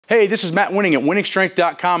Hey, this is Matt Wenning at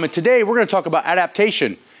WenningStrength.com, and today we're going to talk about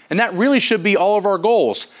adaptation, and that really should be all of our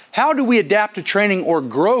goals. How do we adapt to training or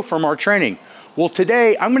grow from our training? Well,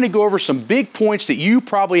 today I'm going to go over some big points that you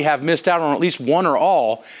probably have missed out on, at least one or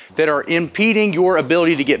all, that are impeding your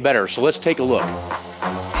ability to get better. So let's take a look.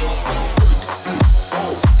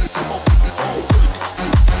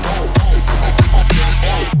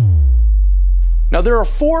 Now, there are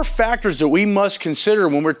 4 factors that we must consider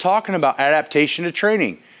when we're talking about adaptation to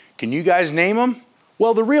training. Can you guys name them?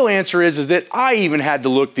 Well, the real answer is that I even had to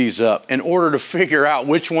look these up in order to figure out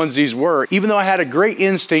which ones these were, even though I had a great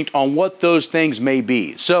instinct on what those things may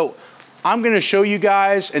be. So I'm going to show you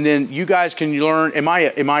guys, and then you guys can learn, am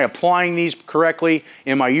I applying these correctly?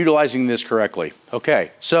 Am I utilizing this correctly?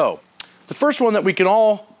 Okay, so the first one that we can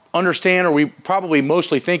all understand, or we probably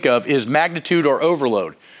mostly think of, is magnitude or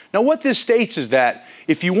overload. Now, what this states is that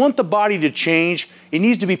if you want the body to change, it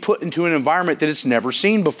needs to be put into an environment that it's never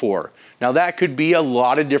seen before. Now, that could be a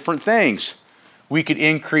lot of different things. We could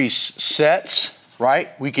increase sets,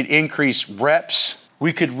 right? We could increase reps.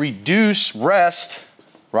 We could reduce rest,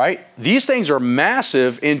 right? These things are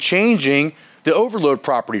massive in changing the overload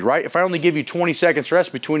property, right? If I only give you 20 seconds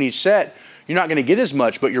rest between each set, you're not going to get as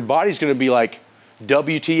much, but your body's going to be like,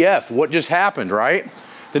 WTF, what just happened, right?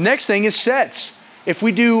 The next thing is sets. If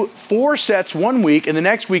we do 4 sets one week and the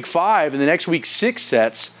next week 5 and the next week 6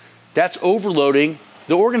 sets, that's overloading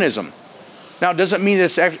the organism. Now, it doesn't mean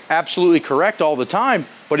it's absolutely correct all the time,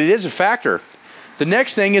 but it is a factor. The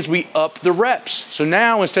next thing is we up the reps. So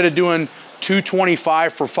now instead of doing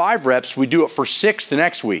 225 for 5 reps, we do it for 6 the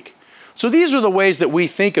next week. So these are the ways that we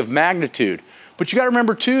think of magnitude. But you got to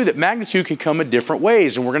remember too that magnitude can come in different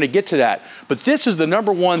ways, and we're going to get to that. But this is the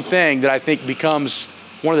 #1 thing that I think becomes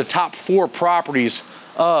one of the top 4 properties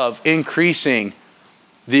of increasing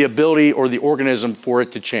the ability or the organism for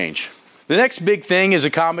it to change. The next big thing is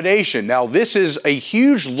accommodation. Now, this is a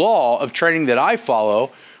huge law of training that I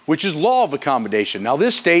follow, which is law of accommodation. Now,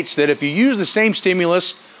 this states that if you use the same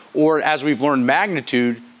stimulus, or as we've learned,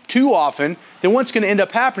 magnitude, too often, then what's going to end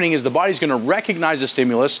up happening is the body's going to recognize the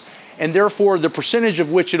stimulus, and therefore the percentage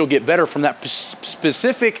of which it'll get better from that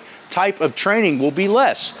specific type of training will be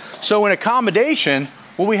less. So in accommodation,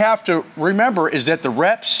 what we have to remember is that the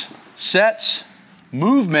reps, sets,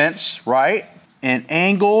 movements, right, and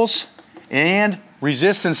angles and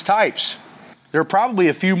resistance types. There are probably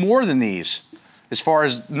a few more than these as far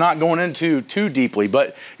as not going into too deeply. But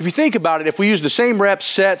if you think about it, if we use the same reps,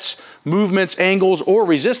 sets, movements, angles, or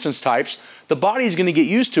resistance types, the body is going to get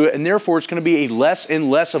used to it, and therefore it's going to be a less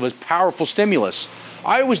and less of a powerful stimulus.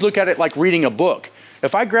 I always look at it like reading a book.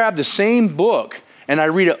 If I grab the same book and I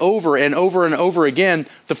read it over and over and over again,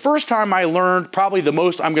 the first time I learned probably the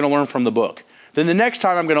most I'm going to learn from the book. Then the next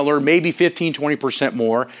time I'm going to learn maybe 15, 20%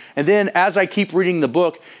 more. And then as I keep reading the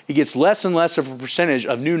book, it gets less and less of a percentage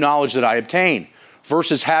of new knowledge that I obtain.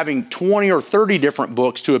 Versus having 20 or 30 different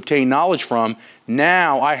books to obtain knowledge from,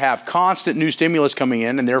 now I have constant new stimulus coming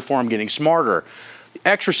in, and therefore I'm getting smarter.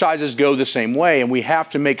 Exercises go the same way, and we have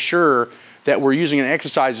to make sure that we're using an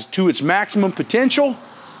exercise to its maximum potential,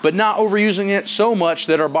 but not overusing it so much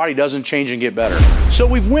that our body doesn't change and get better. So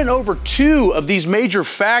we've went over 2 of these major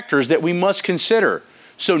factors that we must consider.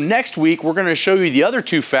 So next week, we're going to show you the other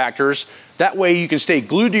 2 factors. That way you can stay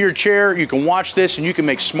glued to your chair, you can watch this, and you can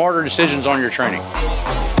make smarter decisions on your training.